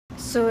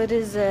So it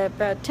is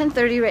about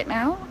 10:30 right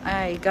now.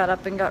 I got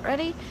up and got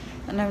ready,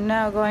 and I'm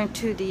now going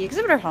to the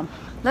exhibitor hall.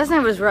 Last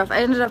night was rough. I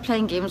ended up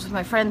playing games with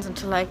my friends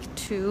until like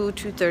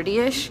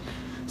 2:30ish.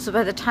 So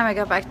by the time I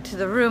got back to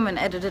the room and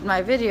edited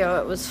my video,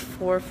 it was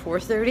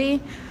 4:30.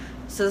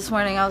 So this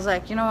morning I was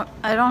like, you know what?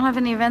 I don't have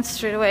any events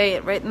straight away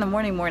right in the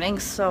morning,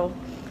 so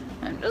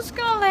I'm just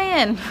gonna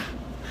lay in.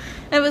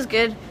 It was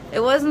good.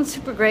 It wasn't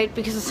super great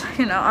because,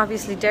 you know,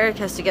 obviously Derek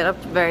has to get up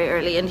very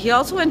early, and he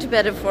also went to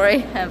bed at 4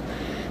 a.m.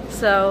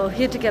 So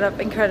he had to get up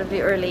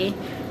incredibly early,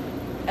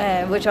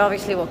 which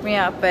obviously woke me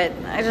up, but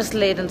I just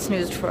laid and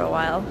snoozed for a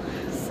while.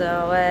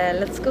 So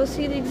let's go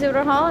see the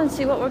exhibitor hall and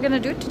see what we're gonna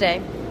do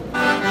today. We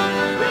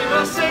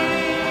will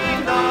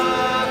sing the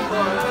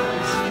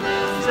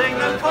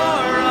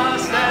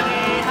chorus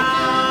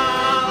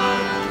anyhow.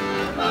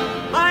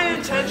 My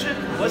intention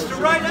was to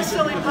write a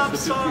silly pop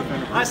song.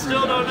 I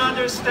still don't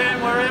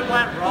understand where it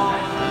went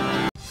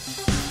wrong.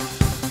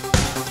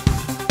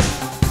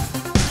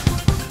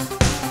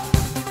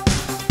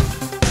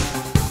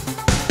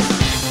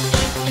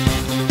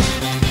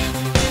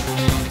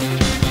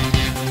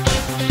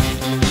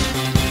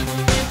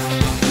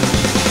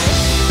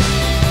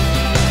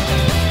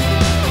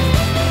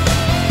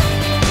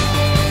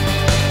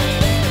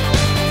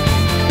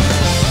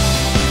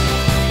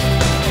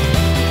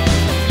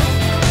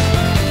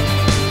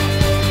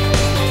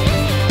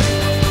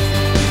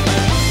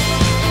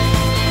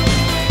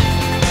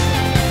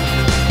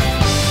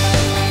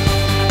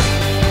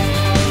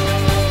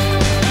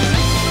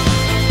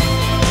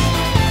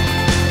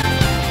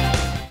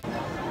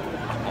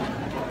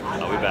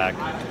 Back.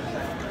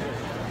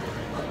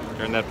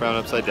 Turn that frown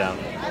upside down.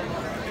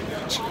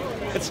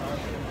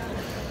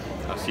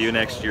 I'll see you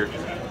next year.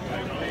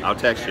 I'll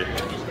text you.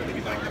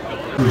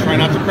 Try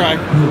not to cry.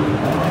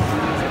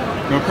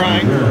 No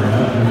crying.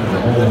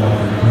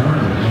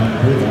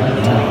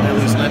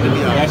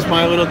 That's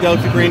my little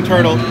Delta green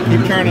turtle.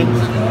 Keep turning.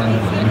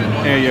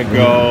 There you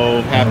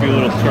go. Happy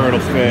little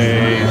turtle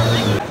face.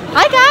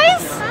 Hi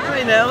guys!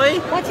 Hi Nelly.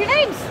 What's your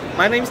names?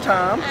 My name's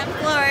Tom. I'm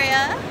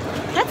Gloria.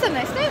 That's a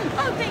nice name.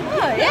 Oh, thank you.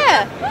 Oh,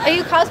 yeah. Are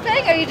you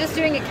cosplaying or are you just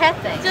doing a cat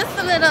thing? Just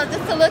a little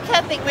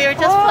cat thing. We were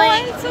just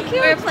playing. That's so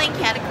cute. We were playing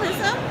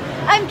Cataclysm.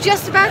 I'm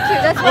just about to.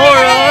 That's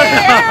why.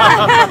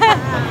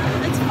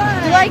 It's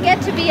fun. Do I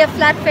get to be a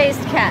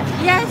flat-faced cat?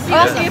 Yes, you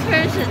Awesome. can be a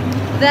Persian.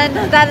 Then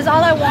that is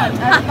all I want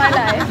out of my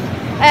life.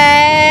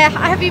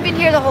 Have you been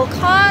here the whole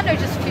con or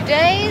just a few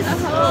days? The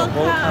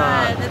whole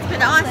con. It's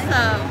been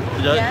awesome.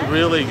 Yeah.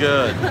 Really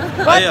good.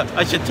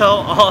 I should tell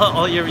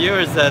all your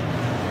viewers that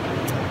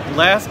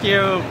last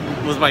year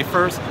was my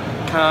first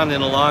con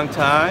in a long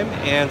time,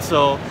 and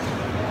so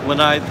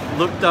when I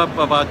looked up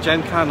about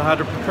Gen Con, how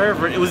to prepare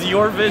for it, it was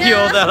your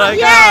video that I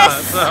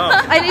got. So.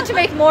 I need to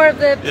make more of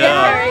the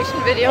preparation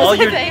videos.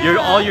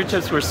 All your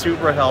tips were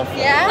super helpful.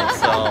 Yeah?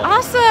 So.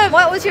 Awesome!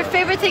 What was your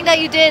favorite thing that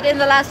you did in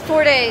the last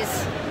 4 days?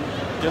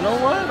 You know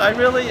what? I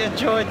really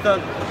enjoyed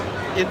the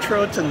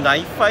intro to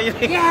knife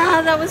fighting.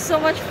 Yeah, that was so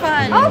much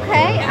fun.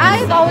 Okay,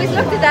 I've always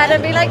looked at that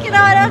and be like, you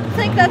know, I don't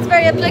think that's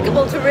very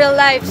applicable to real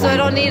life, so I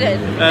don't need it.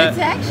 It's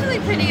actually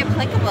pretty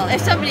applicable.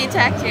 If somebody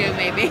attacked you,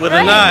 maybe. With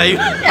a knife.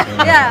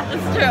 Yeah.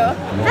 That's true.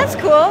 That's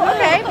cool.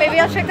 Okay, maybe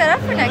I'll check that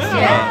out for next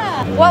year.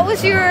 Yeah. What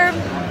was your,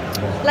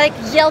 like,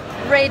 Yelp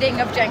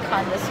rating of Gen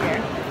Con this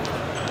year?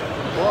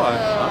 Boy,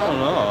 I don't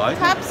know.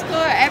 Top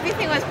score,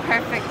 everything was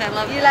perfect. I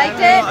loved it. You liked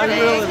it? I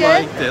really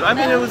liked it. I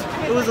mean, it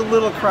was a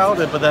little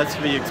crowded, but that's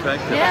to be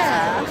expected.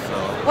 Yeah.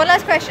 So. One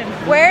last question.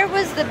 Where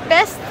was the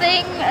best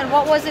thing and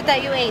what was it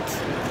that you ate?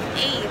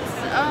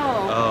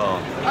 Oh,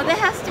 that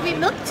has to be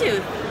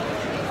Milktooth.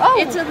 Oh.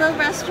 It's a little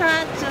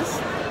restaurant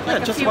just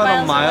like a few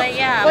about miles away.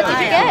 Yeah. What did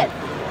you get?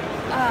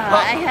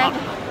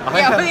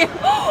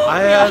 I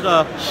had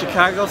a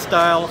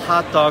Chicago-style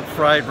hot dog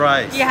fried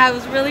rice. Yeah, it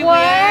was really What?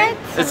 weird.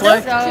 It's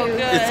like so good.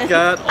 it's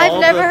got all I've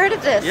never heard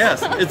of this.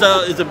 Yes,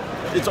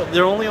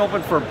 they're only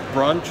open for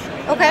brunch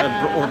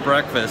or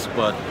breakfast,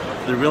 but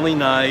they're really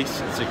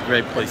nice. It's a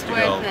great place to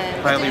go. Worth it.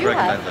 Highly What did you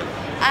recommend it.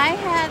 I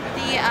had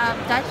the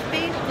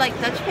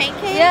Dutch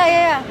pancakes.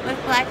 Yeah. With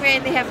blackberry.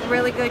 They have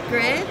really good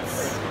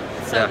grids.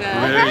 So good.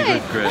 Very Okay.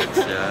 good grits.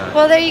 Yeah.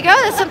 Well, there you go.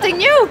 That's something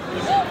new.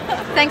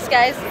 Thanks,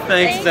 guys.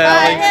 Thanks,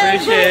 Nelly. Bye.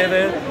 Appreciate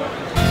it.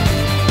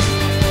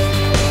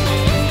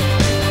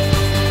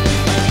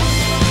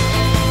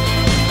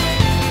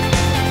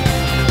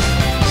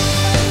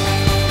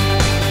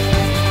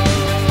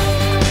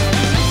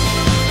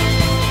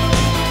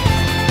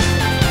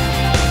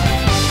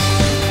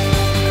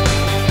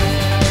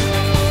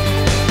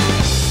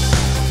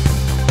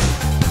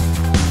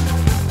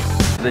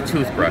 The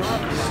toothbrush.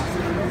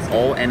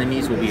 All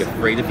enemies will be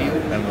afraid of you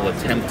and will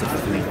attempt to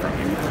flee from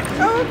you.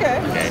 Oh, okay.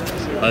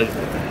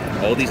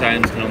 All these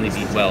items can only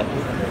be, well,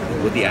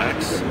 with the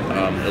axe,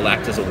 it'll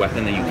act as a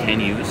weapon that you can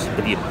use,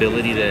 but the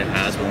ability that it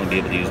has will only be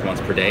able to use once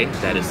per day.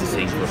 That is the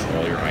same for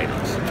all your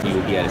items. You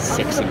will be at a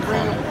 6 in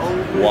combat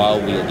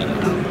while wielding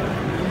it.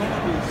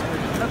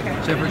 Okay.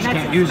 Except for you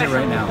can't use it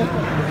right now.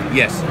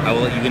 Yes,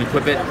 you can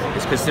equip it.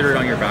 It's considered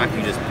on your back.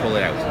 You just pull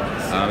it out.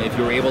 If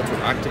you're able to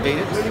activate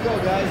it,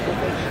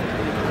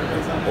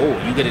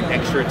 oh, you get an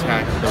extra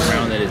attack the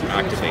round that is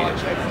activated.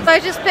 So I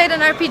just played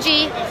an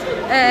RPG,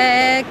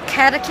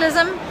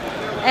 Cataclysm,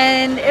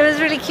 and it was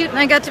really cute, and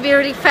I got to be a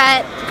really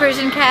fat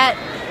Persian cat,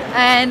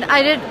 and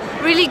I did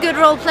really good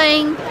role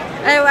playing.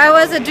 I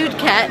was a dude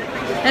cat,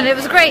 and it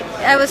was great.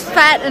 I was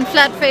fat and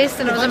flat faced,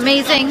 and it was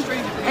amazing.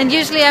 And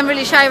usually I'm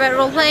really shy about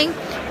role playing,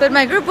 but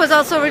my group was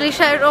also really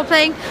shy at role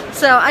playing,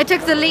 so I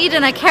took the lead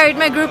and I carried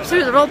my group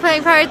through the role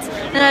playing parts,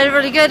 and I did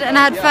really good and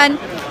I had fun.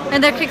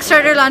 And their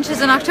Kickstarter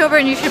launches in October,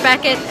 and you should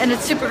back it, and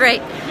it's super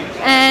great.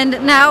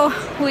 And now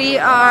we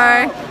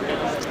are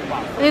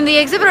in the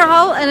exhibitor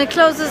hall, and it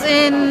closes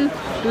in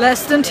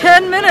less than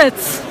 10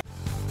 minutes.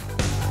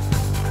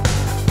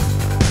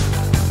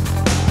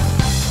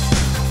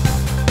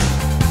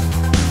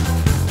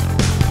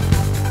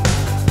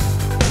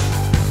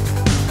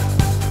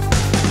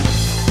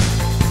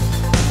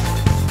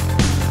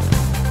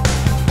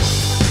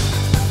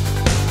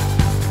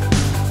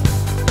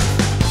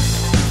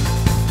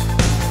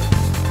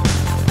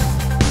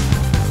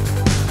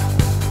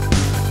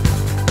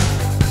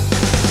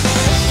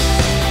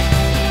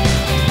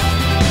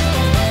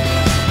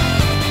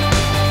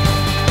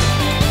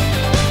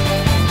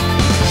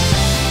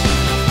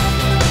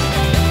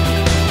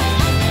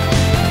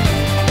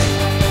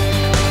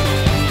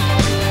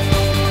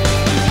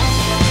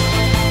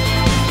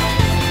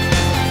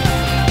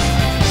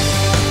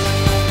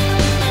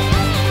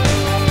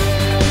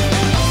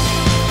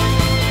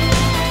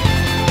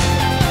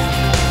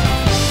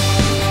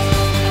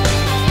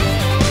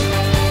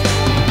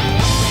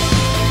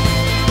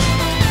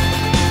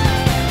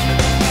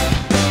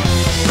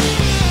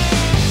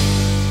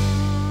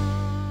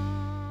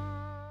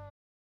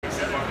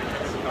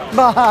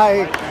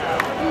 Bye.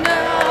 No!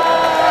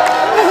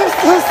 I'm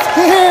so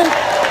scared.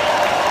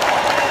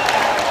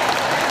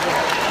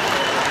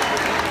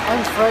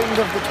 I'm frightened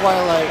of the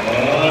twilight.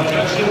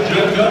 Attention,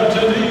 Gen Con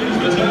attendees,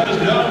 the time is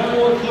now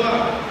 4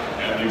 o'clock,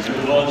 and the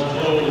exhibit hall is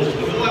closed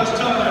for the last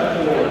time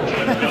for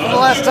Gen Con. For the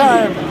last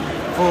time. Thank you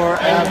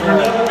Forever. for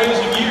another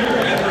amazing year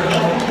and for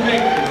helping to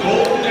make the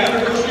golden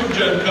anniversary of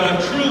Gen Con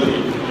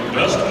truly the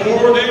best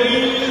 4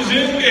 days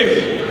in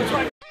gaming.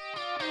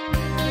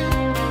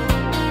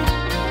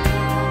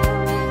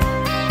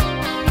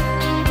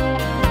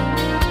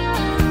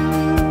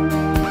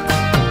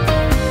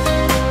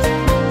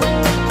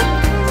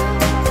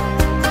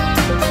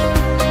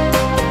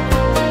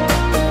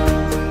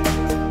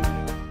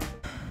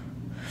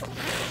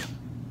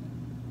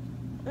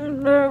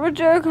 But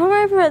Jack, all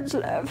my friends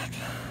left.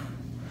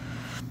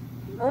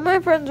 All my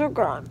friends are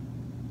gone.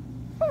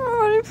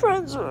 How many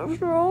friends left?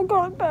 They're all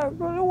gone back,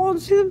 but I won't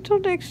see them till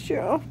next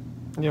year.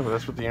 Yeah, but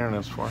that's what the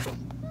internet's for.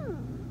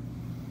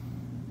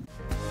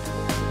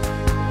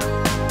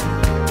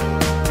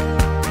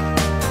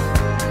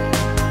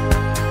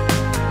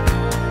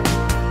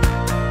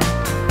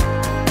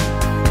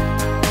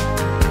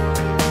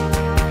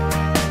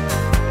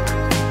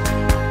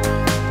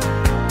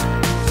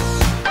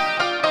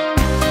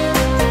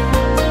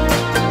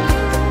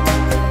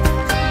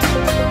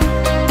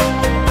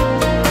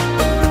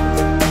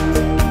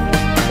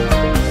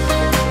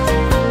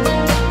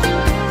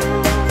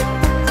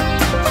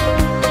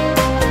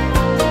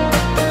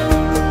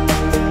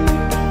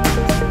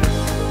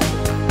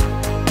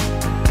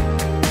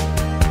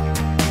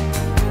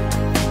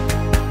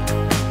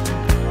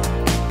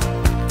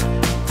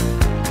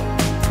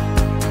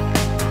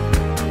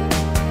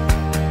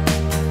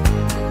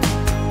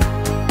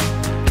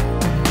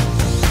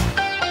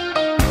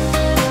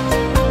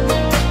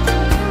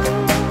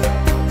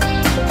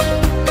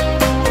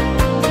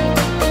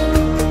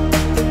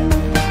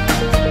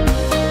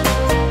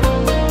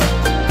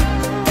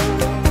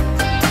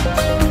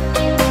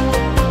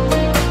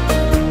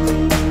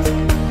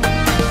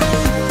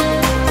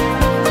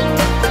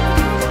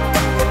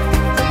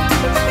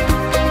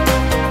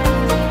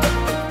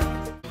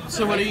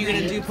 So what are you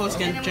gonna do post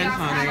Gen Con?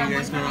 Are you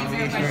guys going on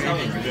vacation or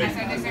something?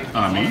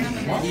 Me?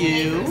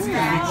 You,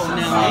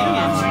 Nelly,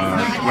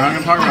 We're not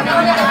gonna talk about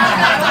that.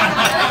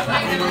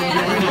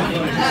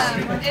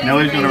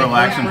 Nelly's gonna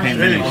relax and paint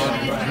minis.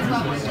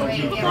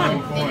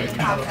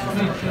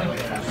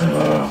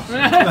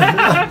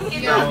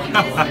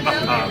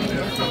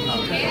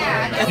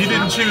 You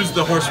didn't choose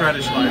the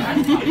horseradish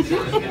life.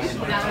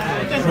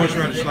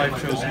 Horseradish life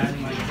chose you.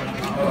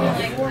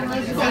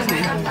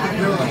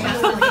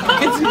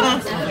 It's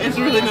not. It's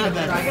really not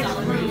that bad.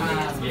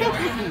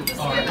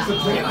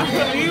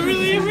 Are you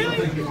really?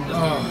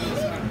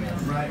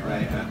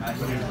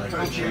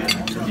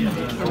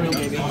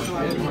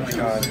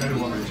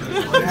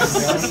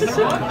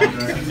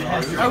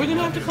 Are we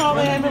gonna have to call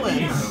the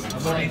ambulance?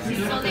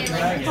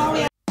 Call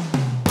the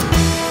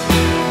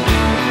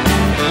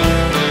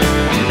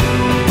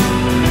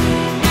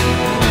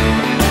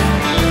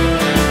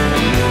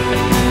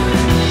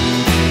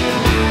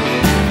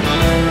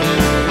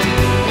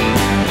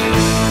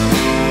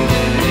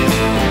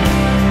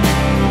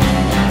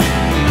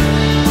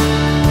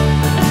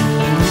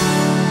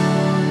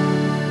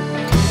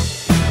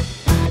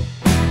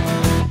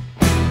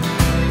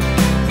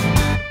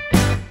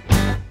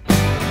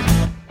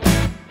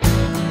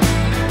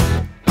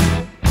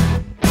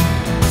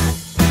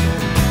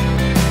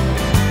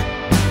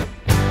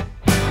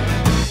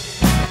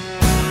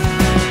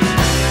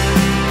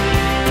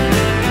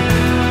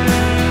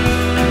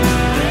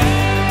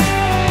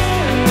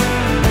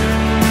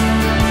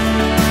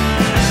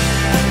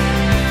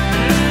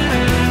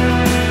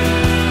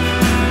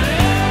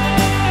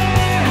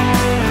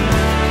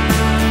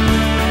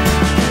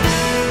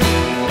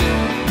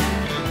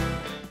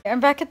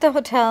back at the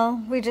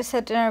hotel. We just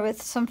had dinner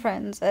with some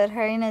friends at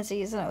Harry and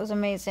Izzy's, and it was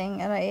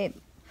amazing. And I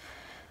ate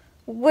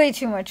way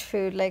too much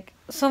food, like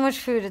so much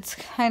food it's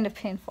kind of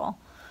painful.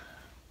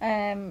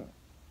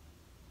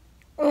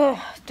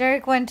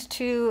 Derek went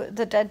to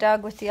the Dead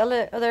Dog with the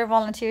other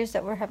volunteers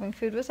that were having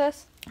food with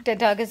us. Dead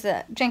Dog is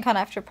a Gen Con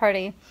after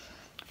party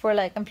for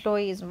like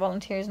employees and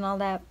volunteers and all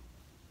that.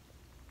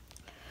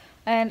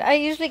 And I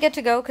usually get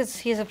to go because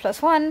he's a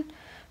 +1,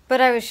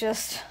 but I was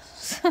just,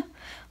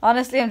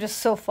 honestly, I'm just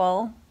so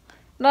full.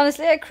 And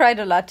honestly, I cried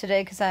a lot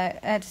today because I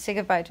had to say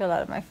goodbye to a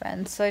lot of my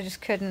friends, so I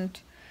just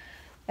couldn't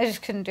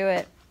do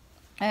it.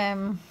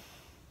 I'm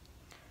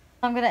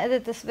going to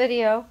edit this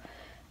video,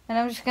 and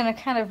I'm just going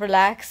to kind of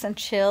relax and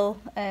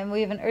chill.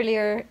 We have an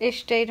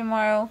earlier-ish day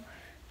tomorrow.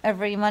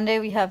 Every Monday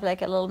we have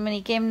like a little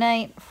mini game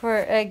night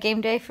for a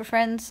game day for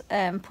friends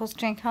post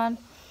Gen Con.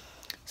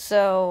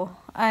 So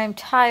I'm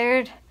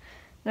tired.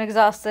 I'm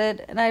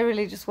exhausted, and I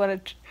really just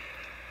want to.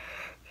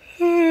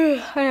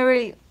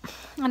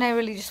 And I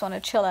really just want to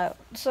chill out.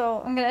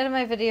 So I'm gonna edit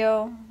my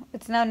video.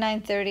 It's now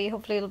 9:30.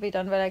 Hopefully it'll be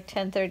done by like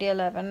 10:30,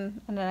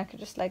 11, and then I could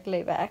just like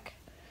lay back,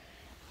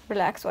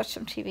 relax, watch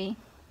some TV.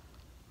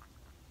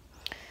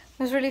 It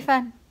was really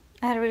fun.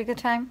 I had a really good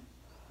time.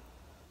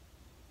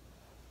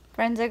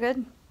 Friends are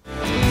good.